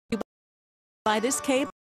by this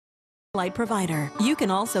cable light provider. You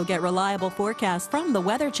can also get reliable forecasts from the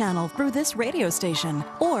Weather Channel through this radio station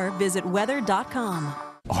or visit weather.com.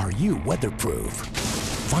 Are you weatherproof?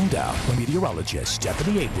 Find out when meteorologist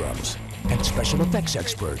Stephanie Abrams and special effects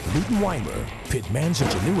expert Newton Weimer pit man's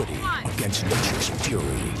ingenuity against nature's fury.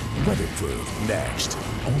 Weatherproof next,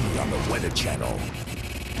 only on the Weather Channel.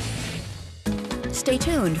 Stay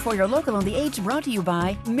tuned for your local on the 8s, brought to you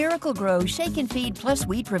by Miracle Grow Shake and Feed Plus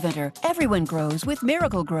Weed Preventer. Everyone grows with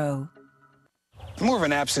Miracle Grow. I'm more of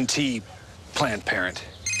an absentee plant parent.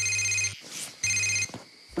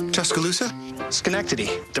 Tuscaloosa? Schenectady,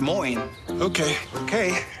 Des Moines. Okay.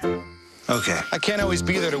 Okay. Okay. I can't always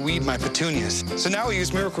be there to weed my petunias. So now we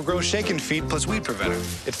use Miracle Grow Shake and Feed Plus Weed Preventer.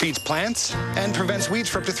 It feeds plants and prevents weeds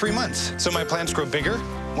for up to 3 months. So my plants grow bigger,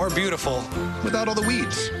 more beautiful, without all the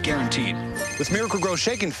weeds. Guaranteed. With Miracle Grow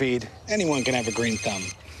Shake and Feed, anyone can have a green thumb.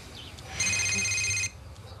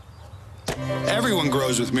 Everyone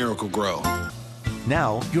grows with Miracle Grow.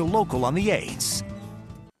 Now, you're local on the 8s.